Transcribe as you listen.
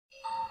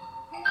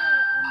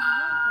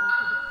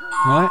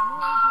right?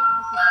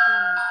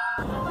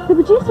 The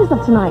producers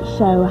of tonight's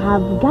show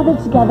have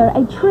gathered together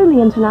a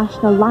truly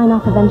international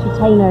lineup of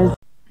entertainers.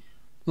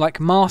 Like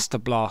Master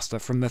Blaster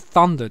from the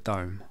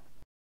Thunderdome.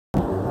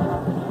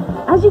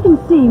 As you can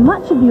see,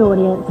 much of the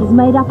audience is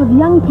made up of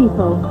young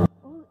people.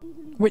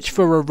 Which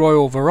for a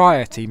royal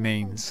variety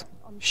means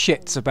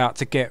shit's about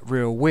to get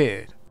real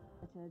weird.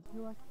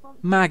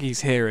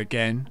 Maggie's here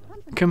again,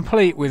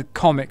 complete with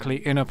comically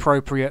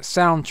inappropriate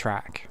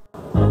soundtrack.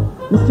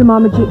 Mr.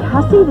 Marmaduke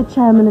Hussey, the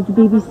chairman of the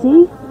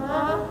BBC,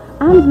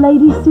 and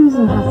Lady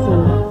Susan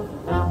Hussey.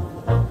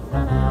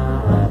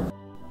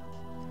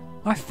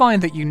 I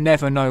find that you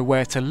never know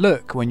where to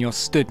look when you're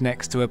stood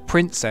next to a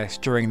princess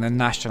during the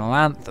national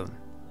anthem.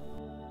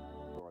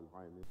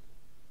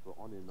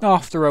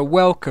 After a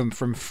welcome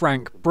from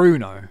Frank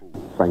Bruno,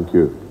 thank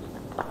you.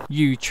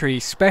 Yew Tree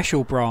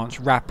Special Branch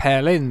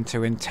rappel in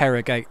to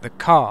interrogate the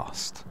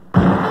cast.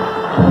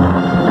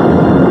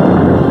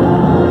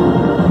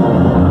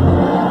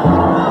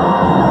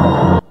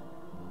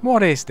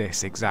 What is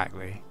this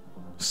exactly?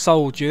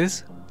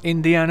 Soldiers,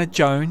 Indiana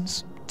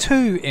Jones,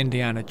 two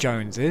Indiana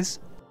Joneses,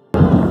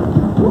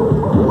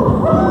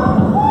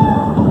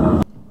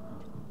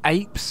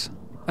 apes,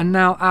 and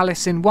now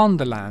Alice in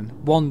Wonderland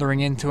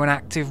wandering into an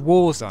active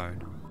war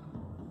zone.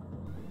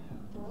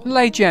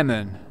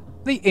 Lejemen,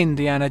 the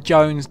Indiana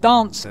Jones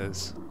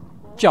dancers,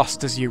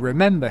 just as you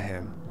remember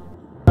him.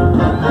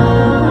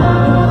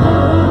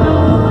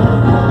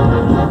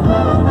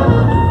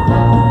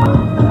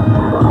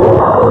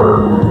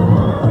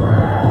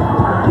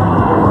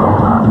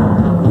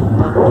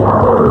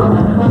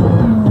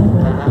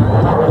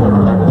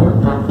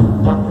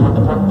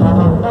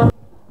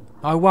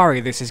 I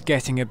worry this is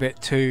getting a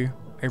bit too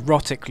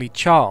erotically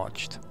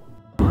charged.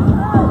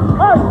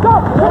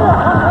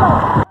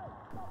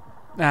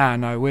 Ah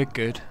no, we're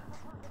good.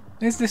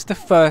 Is this the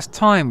first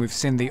time we've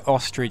seen the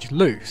ostrich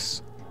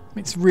loose?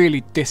 It's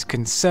really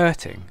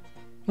disconcerting,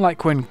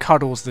 like when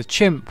Cuddles the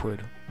chimp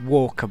would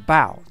walk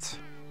about.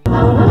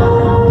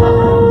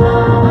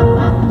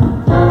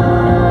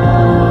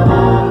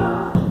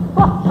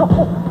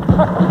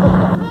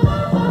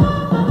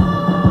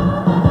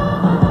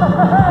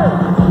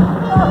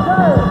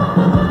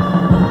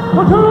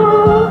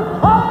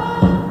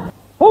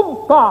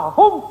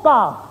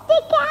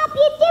 Stick up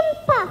your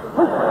dimper!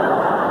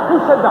 Who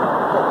said that?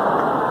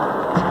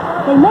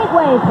 They make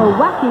way for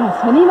Wacky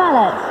Timmy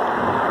Mallet.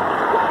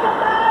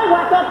 Wack-a-day,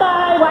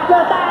 wack-a-day,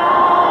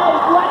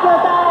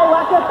 wack-a-day,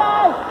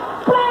 wack-a-day,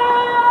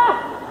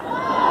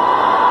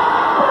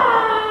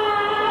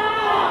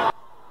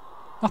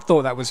 I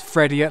thought that was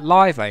Freddie at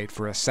Live Aid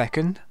for a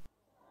second.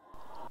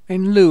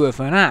 In lieu of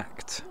an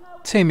act,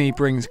 Timmy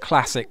brings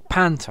classic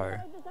panto,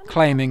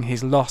 claiming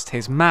he's lost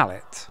his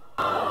mallet.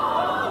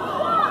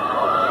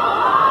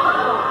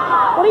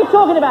 What are you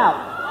talking about?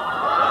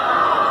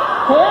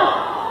 Here?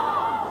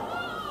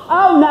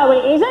 Oh, no,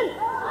 it isn't.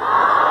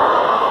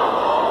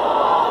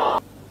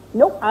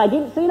 Nope, I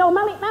didn't see no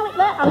mallet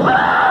there.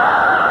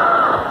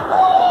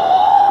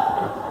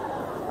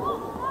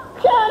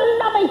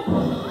 Lovely.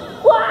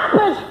 What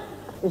happened?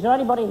 Is there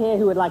anybody here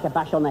who would like a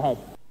bash on the head?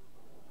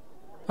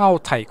 I'll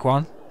take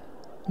one.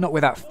 Not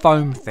with that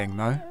foam thing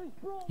though.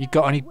 You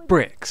got any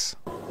bricks?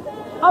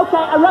 Okay,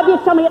 and rub your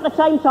tummy at the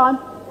same time.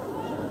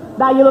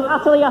 Now you look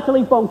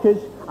utterly bonkers.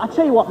 I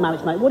tell you what,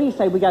 Malice, mate, what do you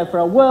say we go for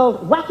a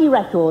world wacky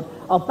record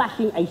of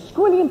bashing a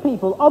squillion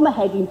people on the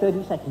head in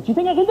 30 seconds? Do you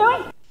think I can do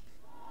it?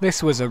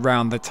 This was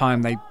around the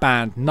time they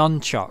banned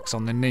nunchucks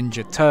on the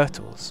Ninja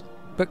Turtles,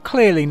 but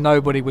clearly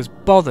nobody was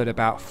bothered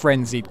about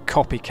frenzied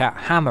copycat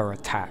hammer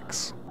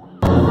attacks.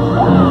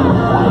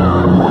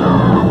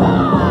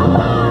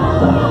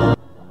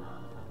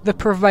 The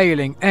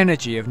prevailing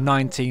energy of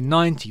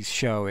 1990s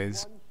show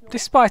is,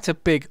 despite a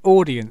big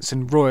audience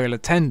and royal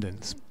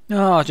attendance,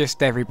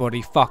 just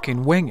everybody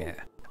fucking wing it.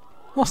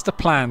 What's the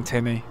plan,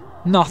 Timmy?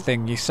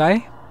 Nothing, you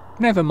say?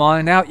 Never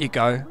mind, out you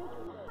go.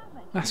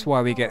 That's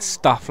why we get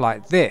stuff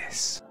like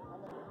this.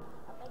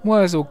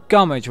 Wurzel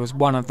Gummidge was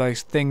one of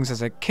those things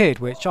as a kid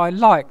which I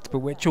liked but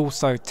which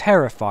also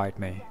terrified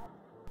me.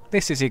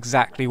 This is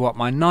exactly what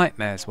my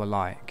nightmares were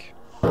like.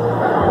 Where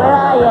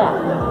are you?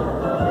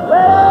 Where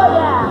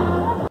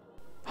are you?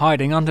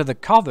 Hiding under the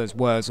covers,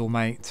 Wurzel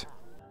mate.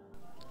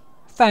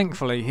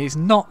 Thankfully he's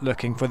not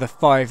looking for the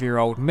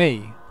 5-year-old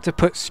me to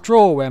put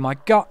straw where my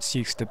guts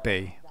used to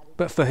be,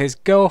 but for his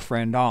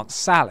girlfriend Aunt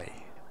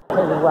Sally.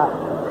 Tell you what,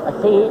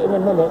 I'll see you in a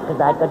minute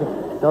because I've got to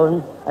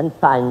go and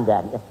find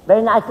them.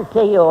 Very nice to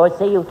see you, or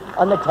see you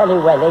on the telly,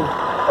 Welly.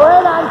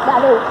 Well, Aunt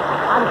Sally,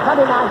 I'm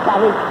coming, Aunt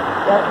Sally.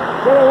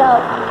 Cheerio,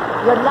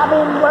 you're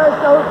loving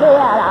Wurzel here,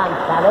 Aunt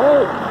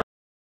Sally.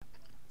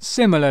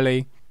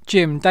 Similarly,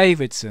 Jim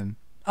Davidson,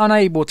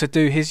 unable to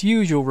do his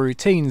usual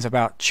routines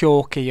about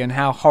Chalky and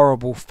how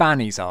horrible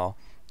fannies are,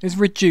 is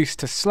reduced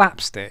to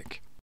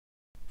slapstick.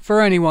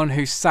 For anyone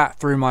who sat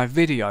through my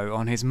video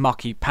on his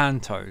mucky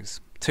pantos,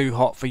 too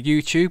hot for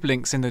YouTube,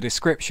 links in the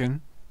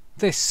description,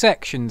 this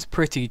section's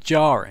pretty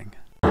jarring.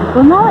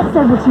 Well, now it's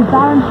over to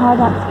Baron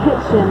Hardap's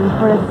kitchen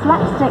for a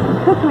slapstick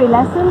cookery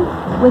lesson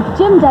with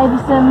Jim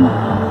Davison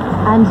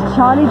and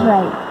Charlie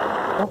Drake.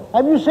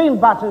 Have you seen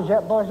Butters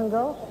yet, boys and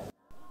girls?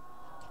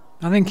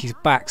 I think he's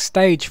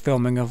backstage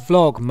filming a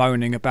vlog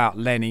moaning about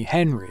Lenny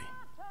Henry.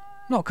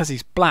 Not because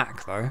he's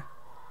black though.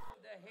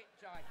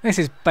 This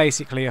is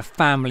basically a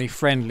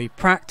family-friendly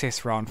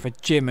practice run for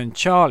Jim and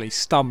Charlie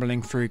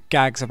stumbling through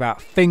gags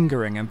about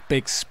fingering and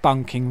big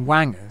spunking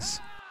wangers.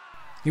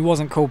 He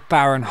wasn't called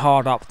Baron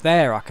Hardup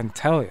there, I can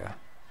tell you.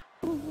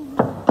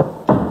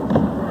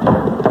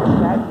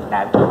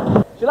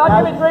 Shall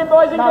I give it to him,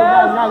 boys and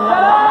girls?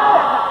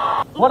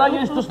 No. What I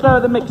used to stir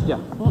the mixture?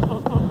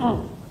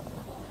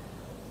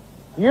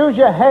 Use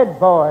your head,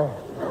 boy.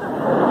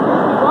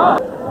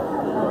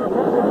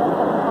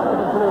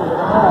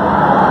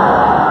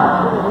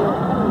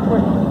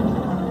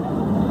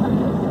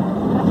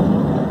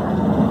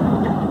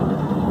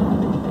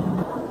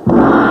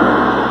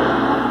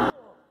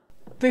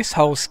 This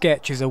whole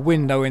sketch is a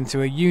window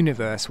into a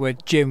universe where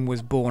Jim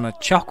was born a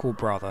chuckle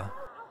brother.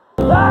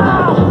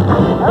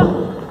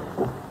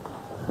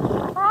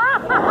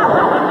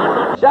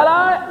 Shall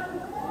I?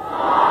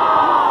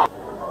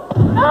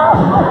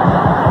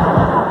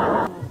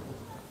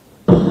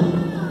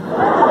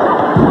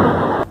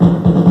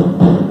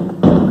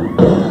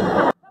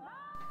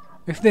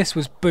 If this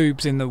was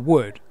Boobs in the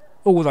Wood,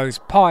 all those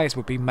pies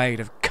would be made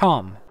of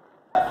cum.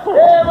 Here we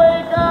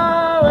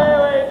go,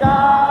 here we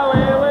go,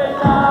 here we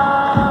go.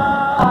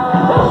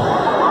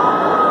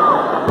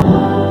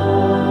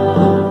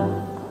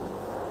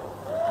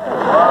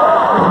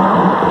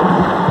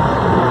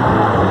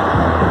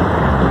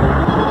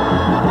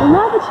 Well,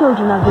 now the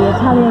children of the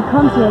Italia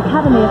Conti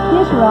Academy of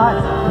Theatre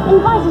Arts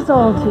invite us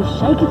all to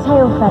shake a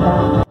tail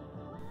feather.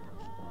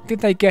 Did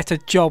they get a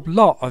job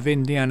lot of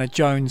Indiana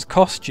Jones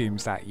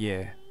costumes that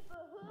year?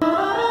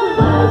 Why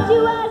don't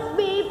you ask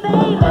me,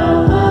 baby?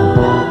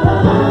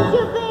 Don't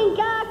you think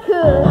I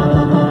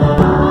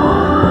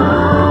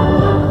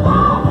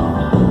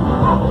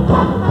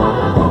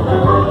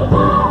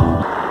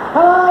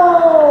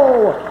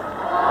Hello!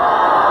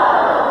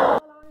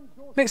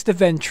 It's the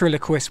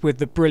ventriloquist with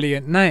the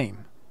brilliant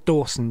name,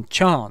 Dawson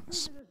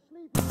Chance.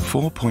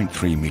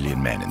 4.3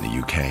 million men in the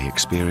UK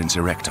experience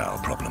erectile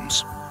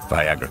problems.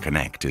 Viagra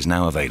Connect is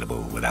now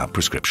available without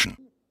prescription.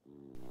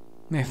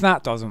 If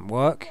that doesn't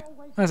work,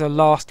 as a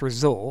last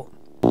resort,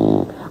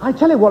 I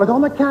tell you what, on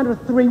the count of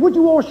three, would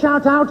you all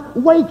shout out,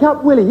 "Wake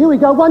up, Willie"? Here we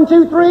go, 1,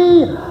 2,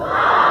 3.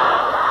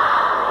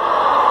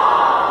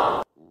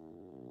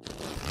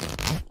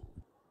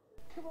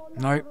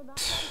 nope,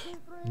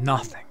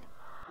 nothing.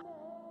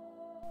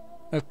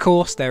 Of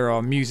course there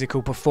are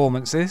musical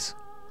performances,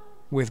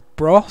 with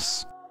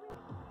Bros,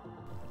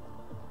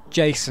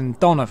 Jason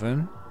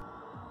Donovan,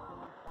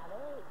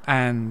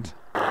 and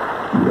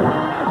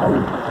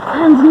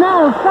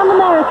now, from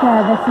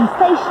America, the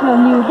sensational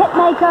new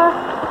hitmaker,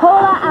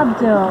 Paula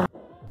Abdul.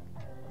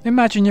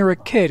 imagine you're a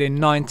kid in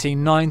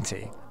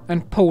 1990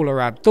 and Paula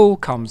Abdul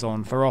comes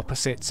on for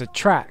Opposites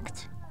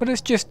Attract, but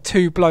it's just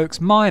two blokes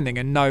miming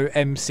and no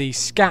MC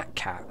Scat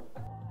Cat.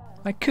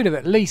 They could have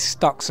at least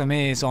stuck some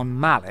ears on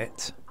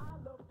Mallet.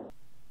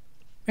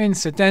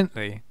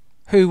 Incidentally,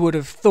 who would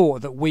have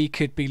thought that we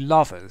could be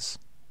lovers?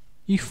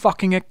 You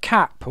fucking a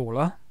cat,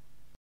 Paula.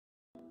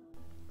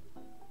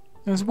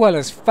 As well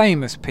as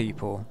famous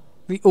people,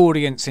 the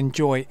audience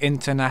enjoy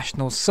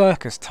international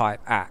circus type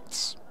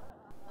acts.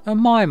 A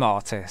mime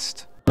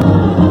artist.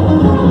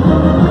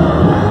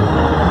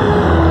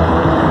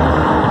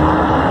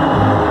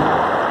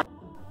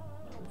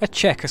 A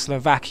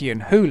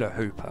Czechoslovakian hula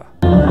hooper.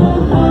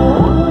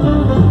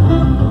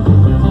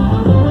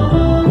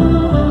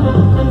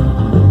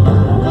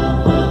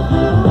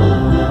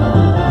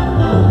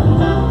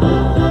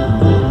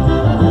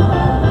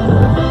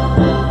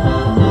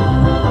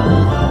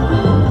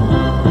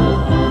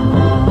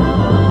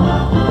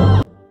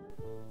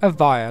 A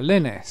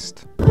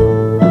violinist.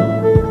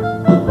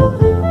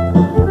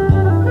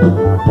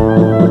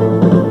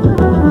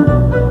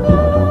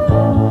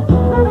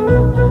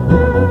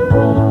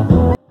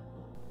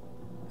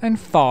 And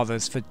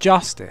Fathers for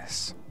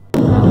Justice.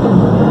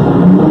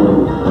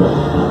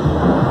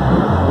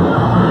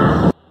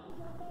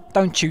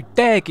 Don't you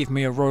dare give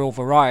me a royal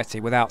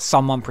variety without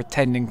someone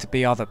pretending to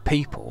be other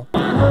people.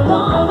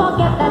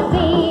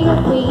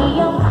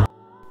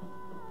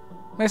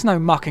 There's no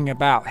mucking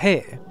about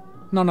here.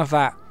 None of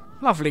that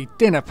lovely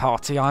dinner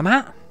party I'm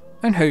at.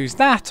 And who's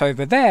that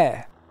over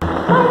there?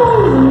 My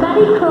name is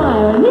Maddie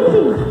Cryer and this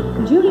is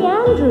Julie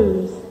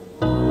Andrews.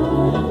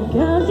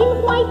 Girls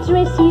in white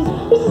dresses,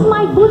 this is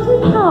my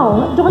bosom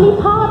pal,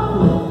 Dolly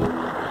Parton.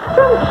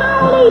 From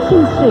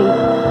Coronation Street,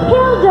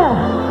 Hilda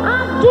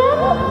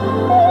Abden,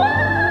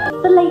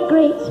 the late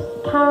great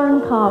Karen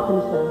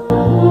Carpenter.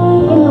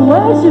 In the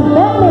words of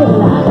Bette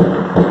Midler,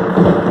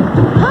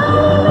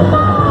 Honey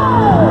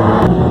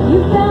Nicole, you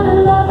fell in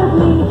love with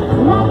me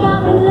like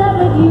I'm in love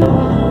with you.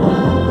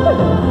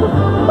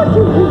 What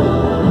you do?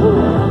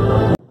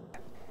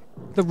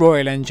 The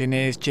Royal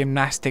Engineers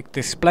Gymnastic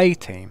Display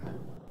Team.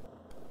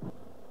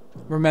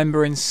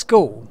 Remember in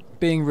school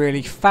being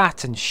really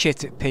fat and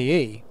shit at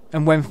PE,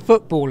 and when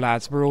football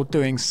lads were all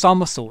doing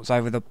somersaults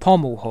over the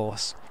pommel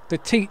horse, the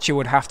teacher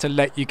would have to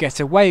let you get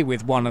away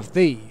with one of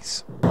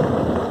these.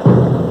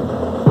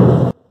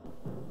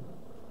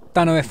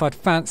 Don't know if I'd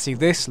fancy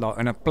this lot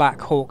in a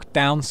Black Hawk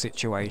Down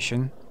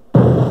situation.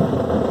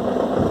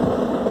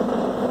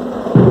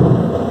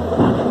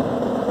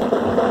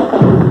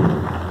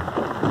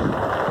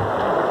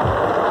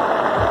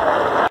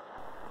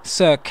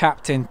 Sir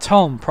Captain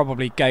Tom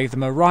probably gave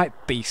them a right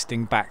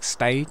beasting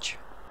backstage.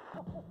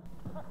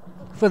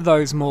 For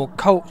those more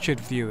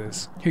cultured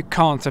viewers who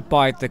can't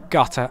abide the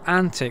gutter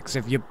antics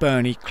of your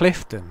Bernie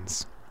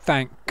Cliftons,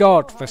 thank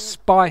God for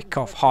Spike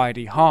off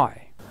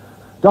Hi-de-Hi.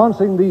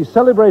 Dancing the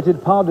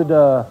celebrated pas de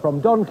deux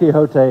from Don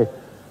Quixote,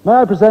 may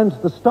I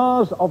present the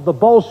stars of the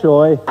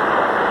Bolshoi.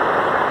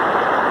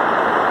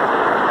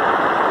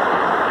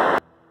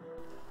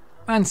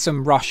 And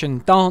some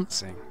Russian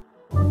dancing.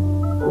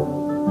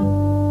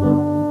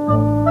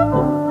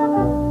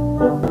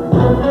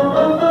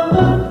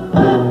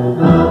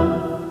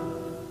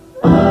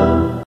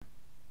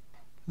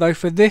 Though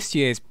for this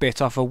year's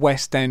bit off a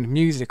West End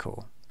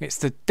musical, it's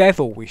the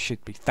devil we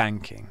should be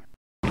thanking.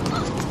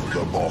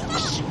 The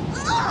box.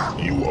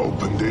 You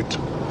opened it.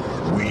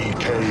 We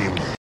came.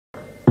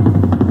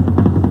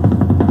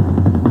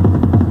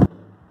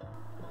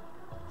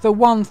 The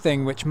one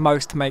thing which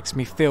most makes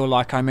me feel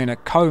like I'm in a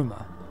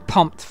coma,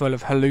 pumped full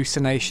of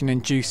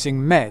hallucination-inducing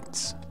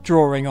meds,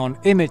 drawing on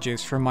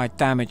images from my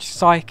damaged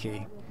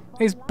psyche,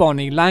 is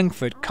Bonnie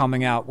Langford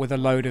coming out with a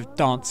load of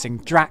dancing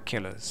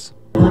Draculas.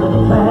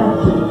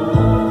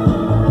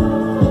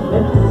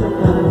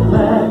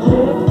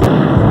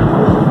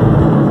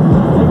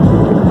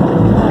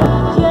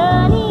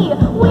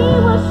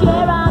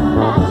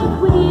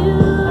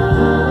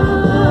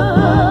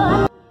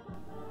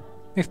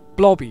 If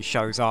Blobby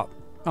shows up,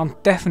 I'm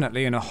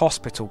definitely in a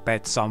hospital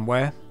bed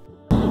somewhere.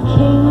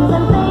 Kings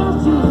and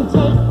things to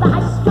take by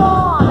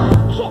storm.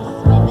 Kiss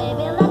me,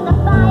 baby, let the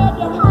fire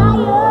get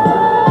higher.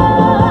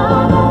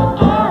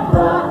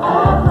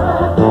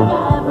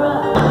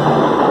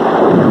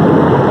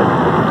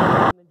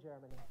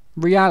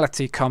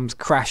 Reality comes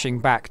crashing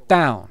back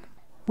down,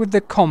 with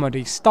the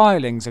comedy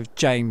stylings of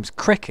James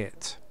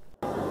Cricket.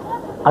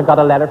 I got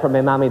a letter from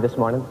my mammy this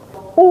morning.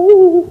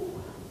 Oh,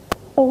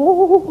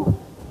 oh,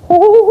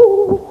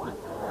 oh.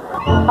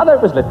 And there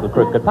was little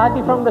crooked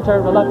Paddy from the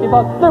Turtle Lucky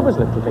Bog. There was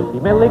little Vicky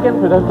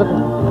Milligan. And there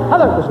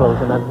was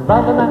Rosamond and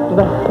Brandon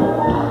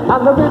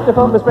and the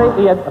beautiful Miss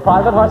Brady and a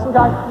private horse and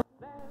cart.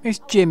 Is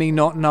Jimmy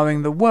not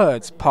knowing the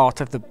words part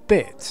of the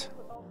bit?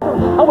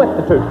 I went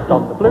the truth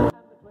on the blue.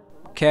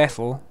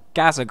 Careful,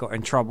 Gazza got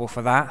in trouble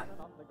for that.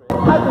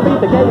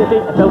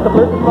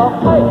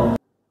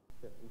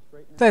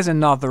 There's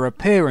another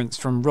appearance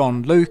from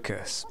Ron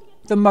Lucas,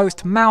 the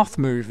most mouth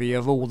movie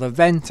of all the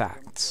vent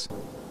acts.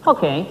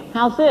 Okay,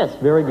 how's this?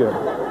 Very good.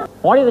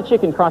 Why did the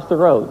chicken cross the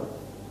road?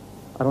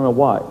 I don't know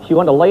why. She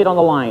wanted to lay it on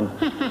the line.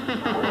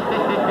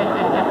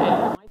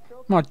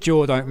 My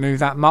jaw don't move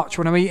that much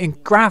when I'm eating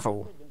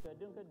gravel.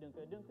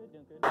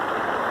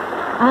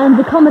 And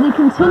the comedy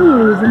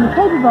continues in the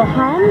capable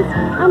hands,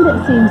 and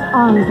it seems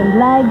arms and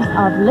legs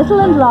of little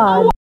and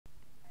large.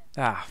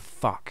 Ah,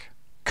 fuck.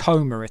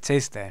 Coma it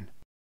is then.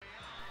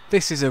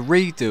 This is a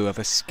redo of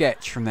a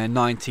sketch from their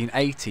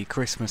 1980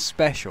 Christmas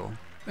special,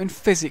 and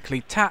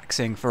physically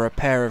taxing for a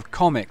pair of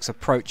comics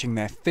approaching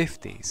their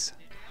 50s.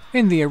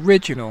 In the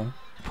original,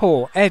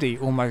 poor Eddie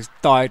almost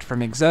died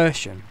from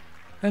exertion,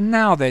 and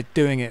now they're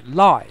doing it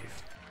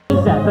live.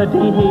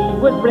 Zebedee, he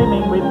was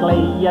brimming with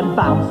glee and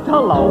bounced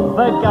all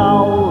over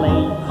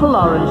goalie.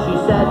 Florence, she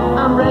said,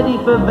 I'm ready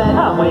for bed,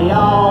 and we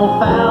all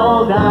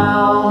fell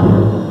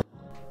down.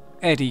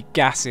 Eddie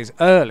gasses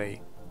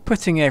early,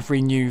 putting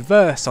every new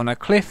verse on a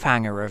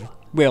cliffhanger of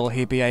will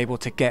he be able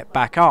to get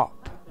back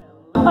up.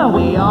 And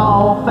we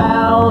all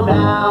fell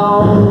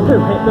down. Who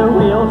hit the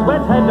wheels,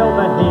 went head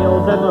over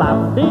heels and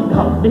laughed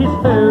on his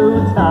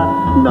scooter.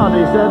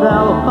 Noddy said,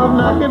 help, I've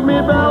knackered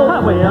me bell,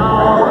 and we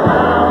all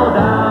fell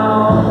down.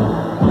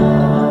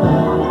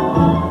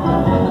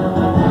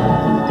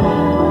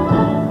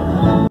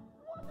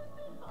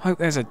 Hope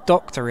there's a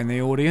doctor in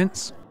the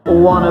audience.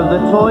 One of the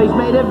toys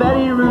made a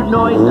very rude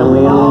noise, and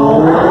we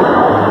all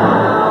fell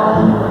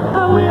down.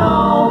 And we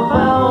all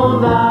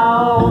fell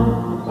down.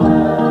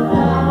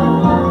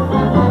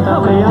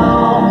 And we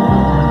all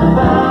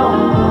fell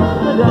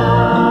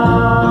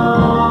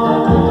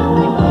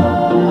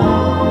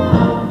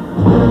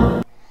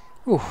down.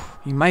 Oof,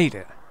 he made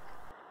it.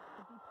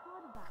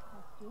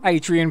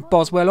 Adrian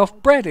Boswell off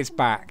Bread is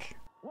back.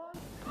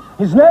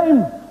 His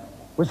name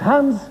was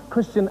Hans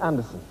Christian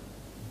Andersen.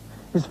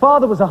 His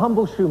father was a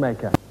humble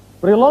shoemaker,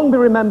 but he'll long be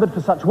remembered for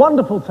such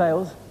wonderful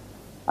tales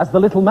as The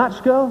Little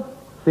Match Girl,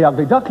 The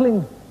Ugly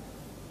Duckling,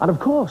 and of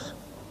course,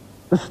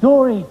 the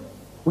story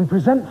we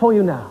present for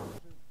you now.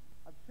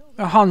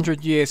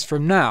 100 years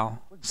from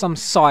now, some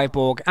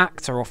cyborg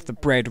actor off the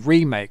Bread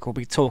remake will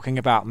be talking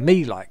about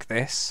me like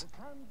this.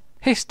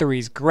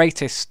 History's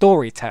greatest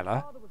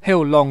storyteller,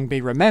 He'll long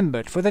be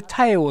remembered for the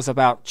tales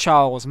about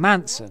Charles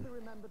Manson,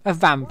 a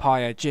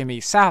vampire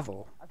Jimmy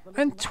Savile,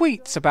 and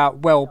tweets about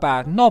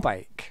well-bad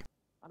knobbache.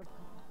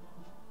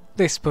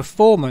 This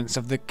performance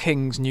of the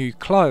King's new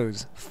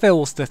clothes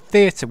fills the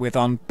theatre with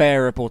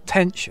unbearable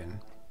tension,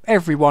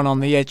 everyone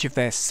on the edge of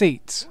their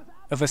seats,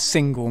 of a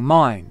single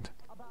mind.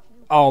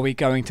 Are we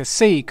going to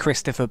see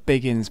Christopher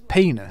Biggins'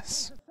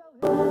 penis?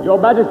 Your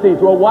Majesty,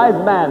 to a wise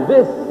man,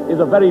 this is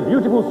a very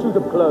beautiful suit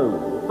of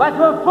clothes. But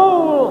to a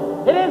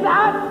fool, it is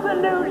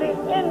absolutely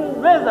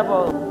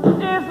invisible.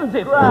 Isn't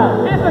it?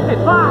 Right. Isn't it?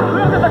 Fine.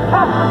 Look at the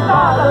cast of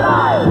stars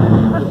alive.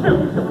 The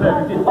suit of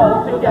clothes is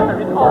altogether,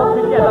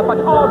 but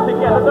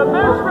altogether the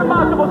most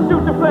remarkable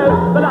suit of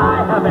clothes that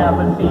I have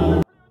ever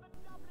seen.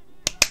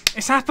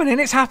 It's happening,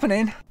 it's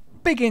happening.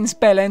 Biggins'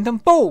 bell end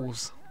and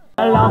balls.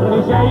 A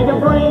lovely shade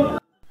of green.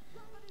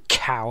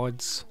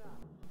 Cowards.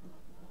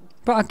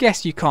 But I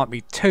guess you can't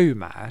be too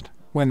mad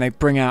when they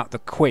bring out the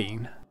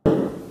Queen. Isn't it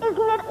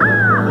rich?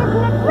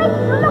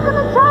 Look at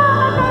the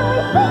charm of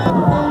everything.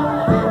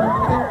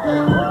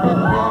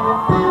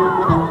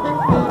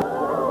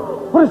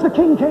 But as the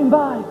king came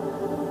by,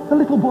 the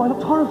little boy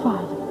looked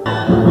horrified.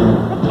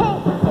 The king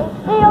is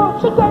the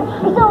old chicken,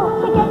 it's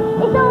all chicken,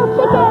 it's all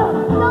chicken.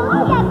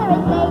 All together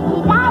it's late, he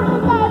died the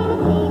day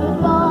that he was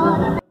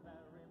born.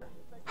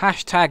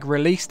 Hashtag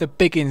release the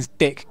Biggins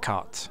dick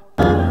cut.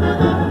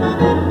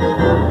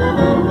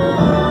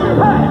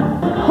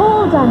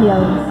 Paul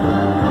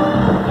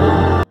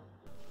Daniels.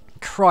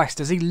 Christ,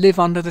 does he live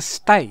under the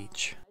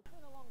stage?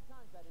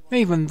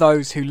 Even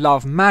those who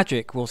love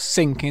magic will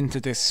sink into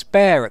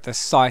despair at the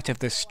sight of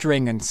the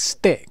string and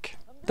stick,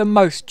 the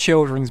most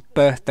children's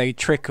birthday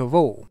trick of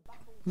all,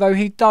 though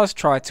he does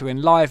try to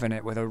enliven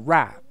it with a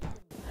rap.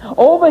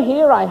 Over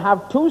here I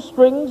have 2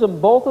 strings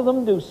and both of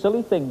them do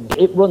silly things.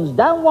 It runs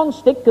down one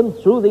stick and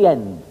through the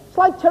end. It's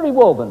like Terry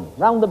Wogan,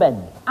 round the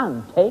bend.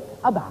 And take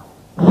a bath.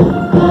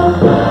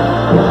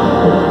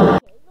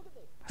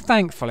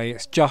 Thankfully,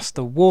 it's just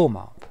a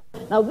warm-up.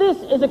 Now this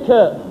is a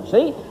curtain,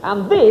 see?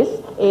 And this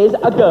is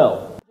a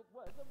girl.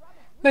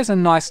 There's a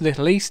nice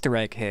little Easter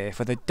egg here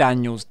for the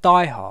Daniels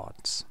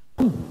diehards.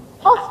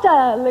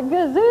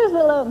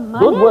 Ostergazoozalam.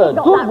 Good word,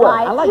 good word.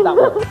 Right. I like that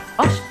word.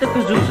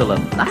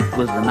 Ostergazoozalam. That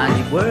was the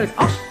magic word.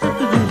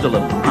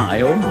 Ostergazoozalam.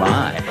 My oh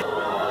my.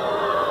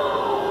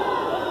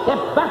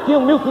 Get back, you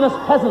mutinous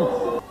peasants.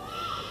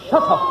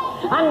 Shut up.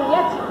 And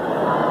yet,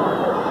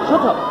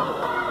 shut up.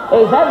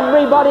 Is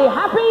everybody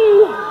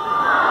happy?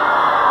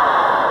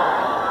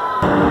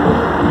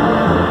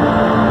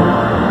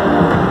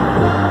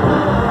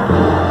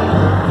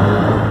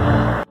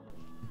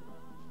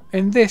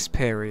 In this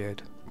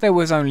period, there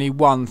was only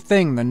one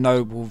thing the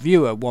noble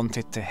viewer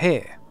wanted to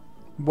hear.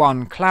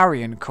 One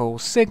clarion call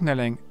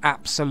signalling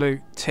absolute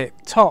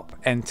tip-top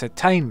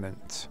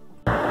entertainment.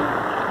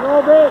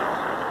 Snorbit,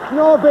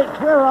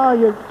 where are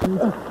you?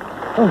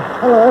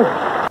 Hello.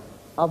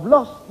 I've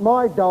lost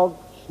my dog,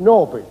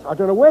 Snorbit. I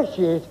don't know where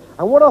she is,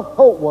 and what I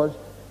thought was,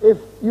 if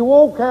you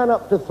all count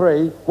up to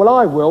 3, well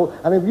I will,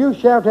 and if you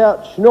shout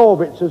out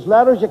Snorbits as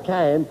loud as you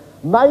can,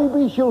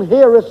 maybe she'll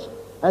hear us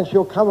and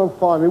she'll come and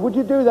find me. Would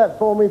you do that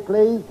for me,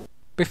 please?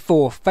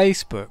 Before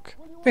Facebook,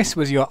 this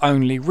was your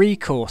only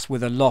recourse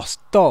with a lost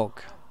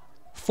dog.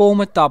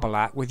 Form a double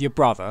act with your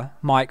brother,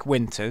 Mike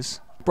Winters,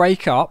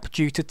 break up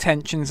due to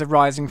tensions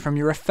arising from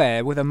your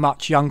affair with a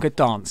much younger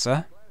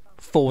dancer,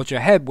 forge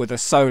ahead with a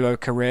solo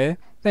career,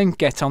 then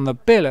get on the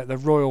bill at the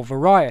Royal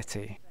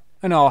Variety,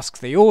 and ask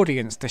the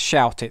audience to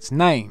shout its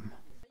name.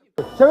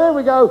 So here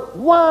we go.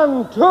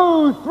 1,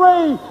 2,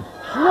 3.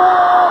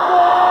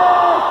 Snorbit!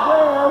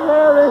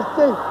 Where is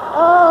she?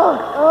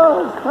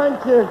 Oh,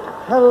 thank you.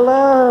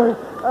 Hello.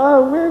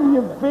 Oh, where have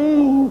you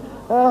been?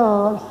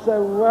 Oh, I'm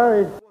so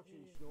worried.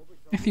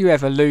 If you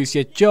ever lose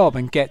your job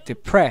and get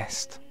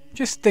depressed,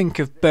 just think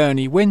of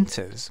Bernie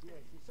Winters,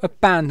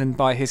 abandoned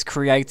by his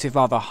creative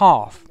other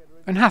half,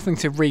 and having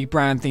to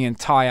rebrand the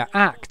entire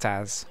act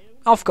as,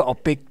 I've got a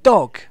big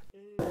dog.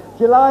 Do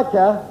you like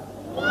her?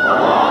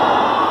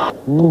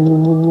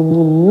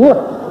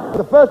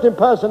 The first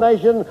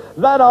impersonation,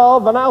 that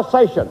of an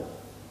Alsatian.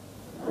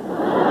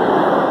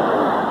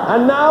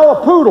 And now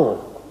a poodle.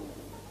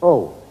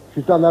 Oh,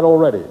 she's done that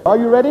already. Are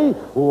you ready?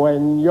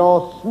 When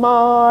you're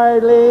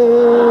smiling,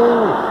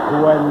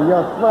 when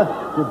you're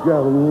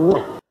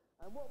smiling.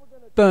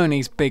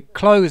 Bernie's big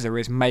closer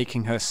is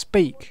making her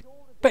speak,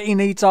 but he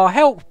needs our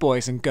help,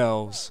 boys and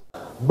girls.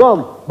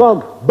 Bum,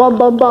 bum, bum,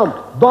 bum, bum,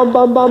 bum,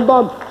 bum, bum,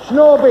 bum.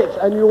 Snorbits,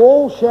 and you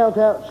all shout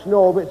out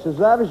Snorbits as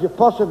loud as you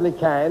possibly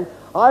can.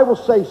 I will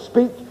say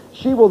speak,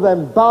 she will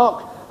then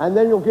bark, and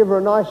then you'll give her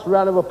a nice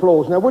round of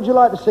applause. Now, would you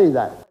like to see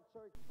that?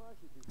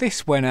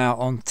 This went out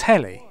on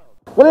telly.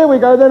 Well, here we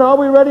go then. Are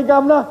we ready,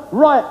 Governor?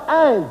 Right,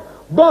 and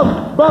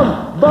bum,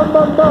 bum, bum,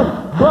 bum, bum,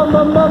 bum,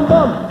 bum, bum,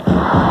 bum.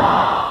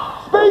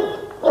 Speak!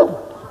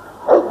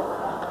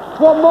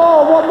 What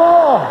more? What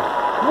more?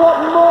 What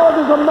more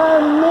does a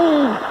man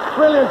need?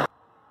 Brilliant.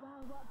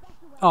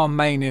 Our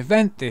main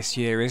event this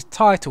year is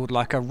titled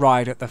like a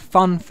ride at the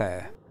fun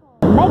fair.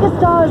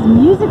 Megastar's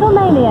Musical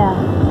Mania.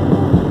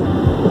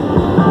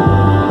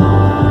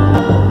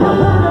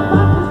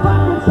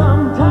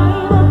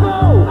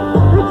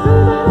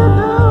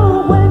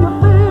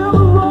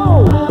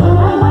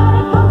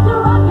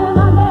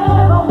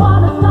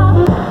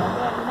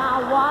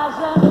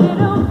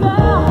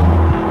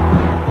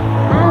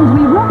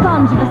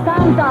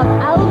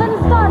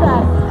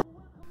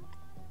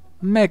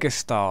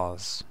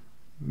 Megastars,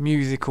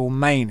 musical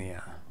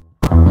mania.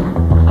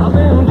 I've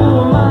been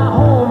doing my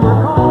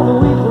homework all the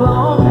week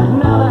long.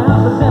 Now the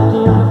house is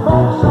empty and the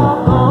folks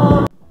are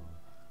gone.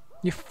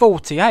 You're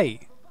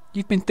 48.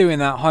 You've been doing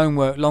that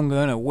homework longer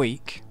than a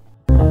week.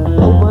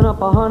 Open up,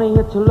 honey,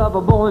 it's a lover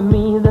boy and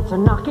me that's a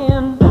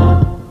knocking.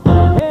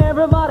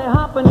 Everybody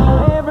hopping,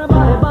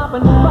 everybody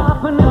bopping,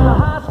 bopping in the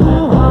high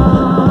school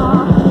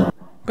hop.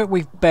 But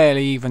we've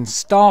barely even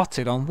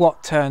started on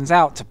what turns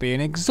out to be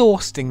an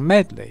exhausting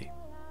medley.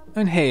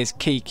 And here's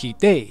Kiki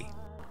D.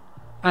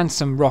 And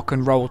some rock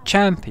and roll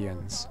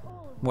champions,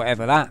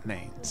 whatever that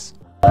means.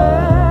 Now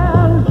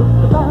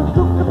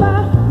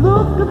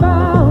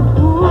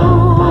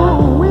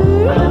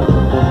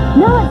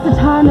it's the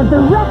time of the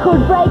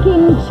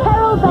record-breaking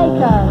Cheryl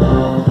Baker.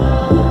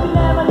 You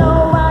never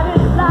know what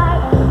it's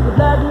like, the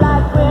blood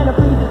like when a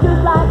breeze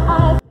just like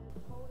ice.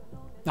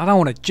 I don't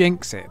want to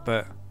jinx it,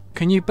 but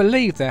can you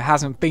believe there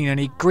hasn't been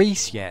any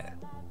Grease yet?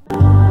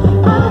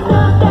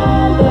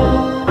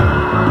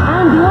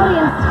 And the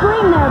audience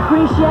scream their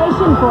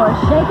appreciation for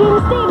Shaking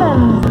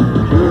Stevens.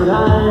 Should I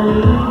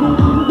leave?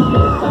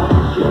 Yes, I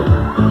should.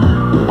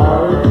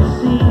 Hard to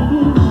see.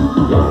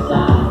 Yes, I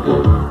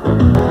could.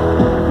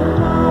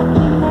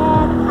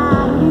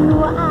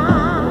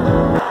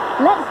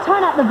 Let's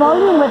turn up the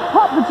volume with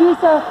pop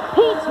producer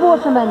Pete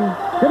Waterman.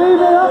 Good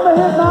evening, up the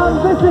Hitman.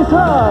 This is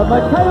her,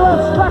 Michaela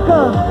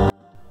Strachan.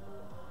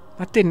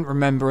 I didn't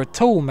remember at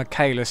all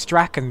Michaela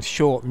Strachan's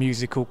short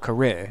musical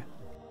career.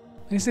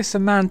 Is this a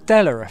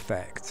Mandela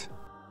effect?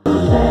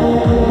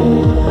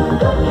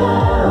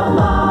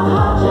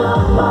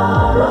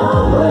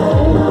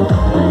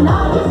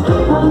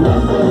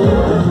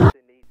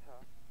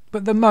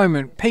 But the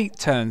moment Pete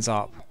turns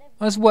up,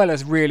 as well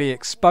as really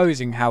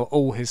exposing how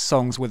all his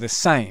songs were the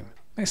same,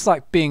 it's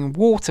like being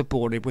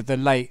waterboarded with the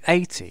late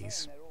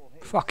 80s.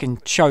 Fucking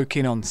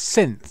choking on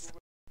synth.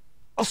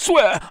 I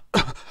swear,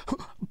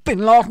 Bin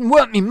Laden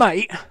weren't me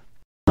mate.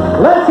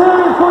 Let's hear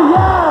it for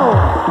Yao!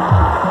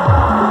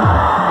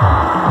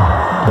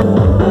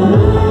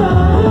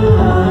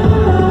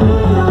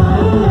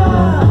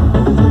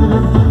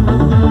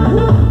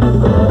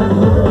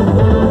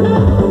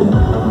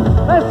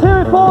 Let's hear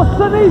it for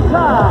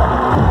Sunita!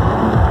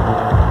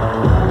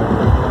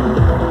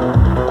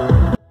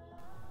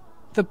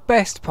 The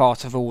best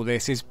part of all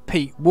this is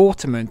Pete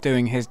Waterman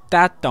doing his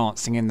dad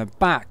dancing in the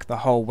back the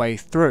whole way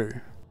through.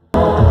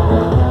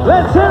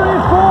 Let's hear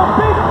it for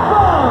Big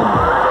Fun!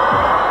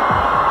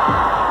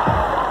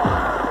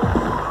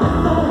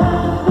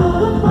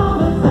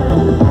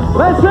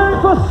 Let's hear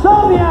it for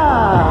Sonia!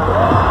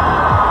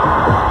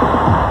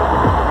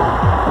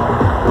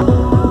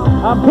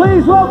 And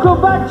please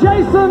welcome back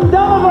Jason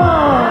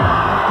Donovan!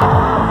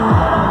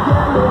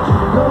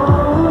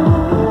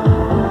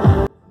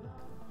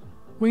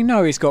 We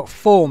know he's got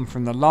form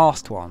from the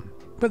last one,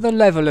 but the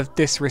level of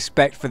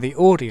disrespect for the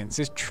audience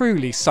is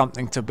truly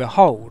something to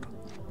behold.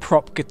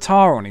 Prop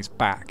guitar on his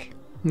back,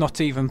 not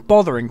even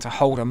bothering to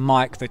hold a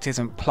mic that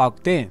isn't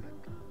plugged in.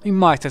 He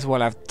might as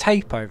well have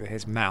tape over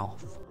his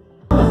mouth.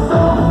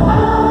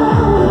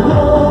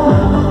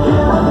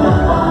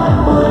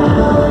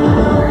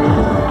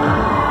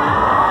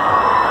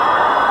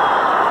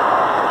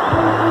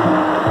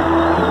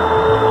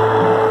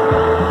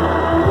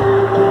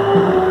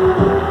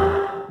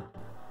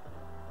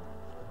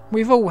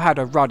 We've all had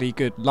a ruddy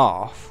good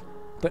laugh,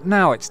 but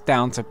now it's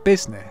down to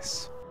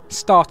business,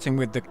 starting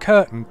with the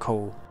curtain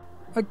call,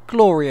 a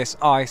glorious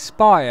I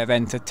Spy of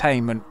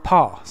entertainment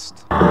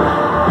past.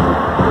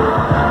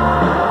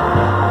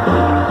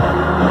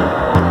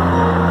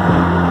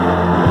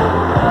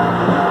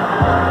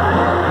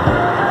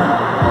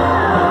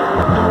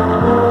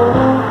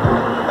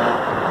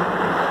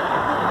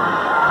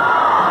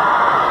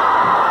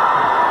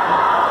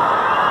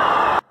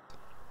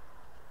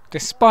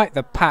 Despite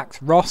the packed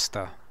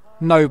roster,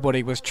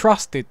 nobody was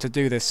trusted to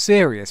do the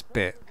serious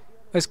bit,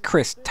 as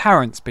Chris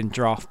Tarrant's been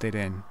drafted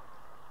in.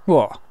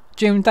 What,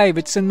 Jim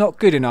Davidson not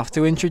good enough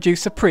to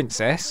introduce a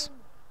princess?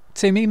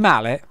 Timmy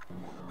Mallet?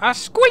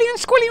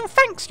 Squillion,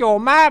 thanks, your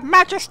mad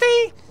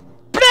majesty!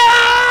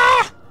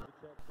 Blah!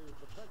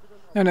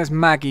 And as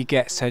Maggie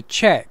gets her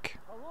check,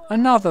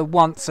 another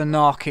once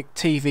anarchic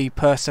TV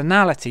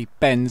personality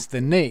bends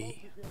the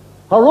knee.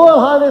 Her Royal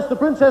Highness the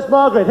Princess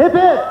Margaret, hip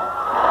hip!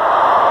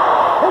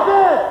 Hip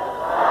hip!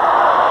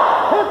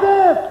 Hip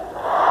hip!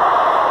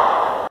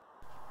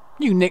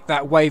 You nicked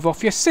that wave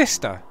off your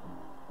sister.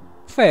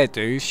 Fair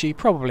dues, she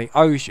probably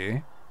owes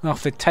you,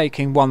 after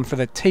taking one for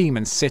the team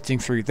and sitting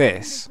through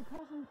this.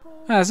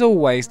 As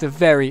always, the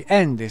very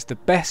end is the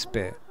best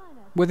bit,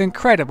 with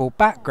incredible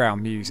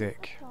background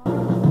music.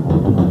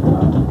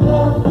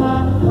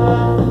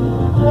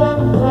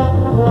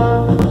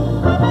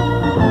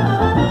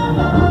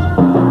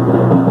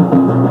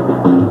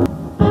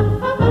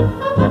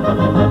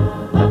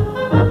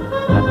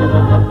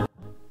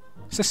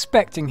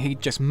 Suspecting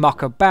he'd just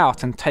muck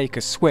about and take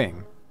a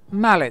swing,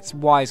 Mallet's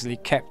wisely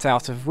kept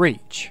out of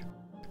reach.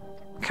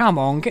 Come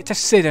on, get to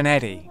Sid and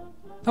Eddie.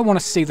 I want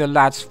to see the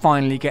lads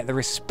finally get the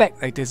respect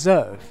they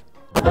deserve.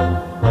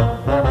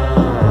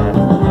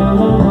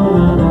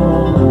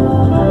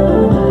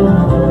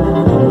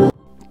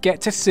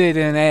 Get to Sid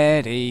and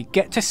Eddie,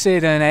 get to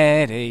Sid and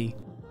Eddie.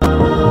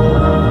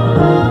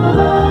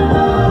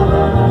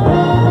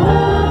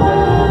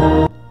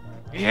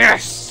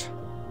 Yes!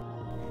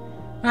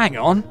 Hang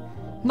on,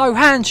 no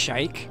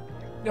handshake?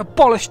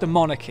 Abolish the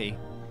monarchy.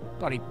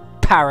 Bloody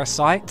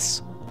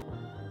parasites.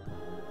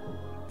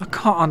 I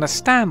can't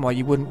understand why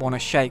you wouldn't want to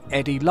shake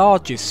Eddie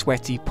Large's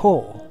sweaty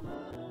paw.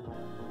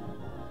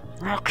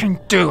 I can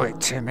do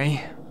it,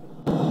 Timmy.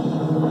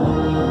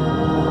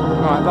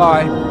 Right,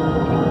 bye.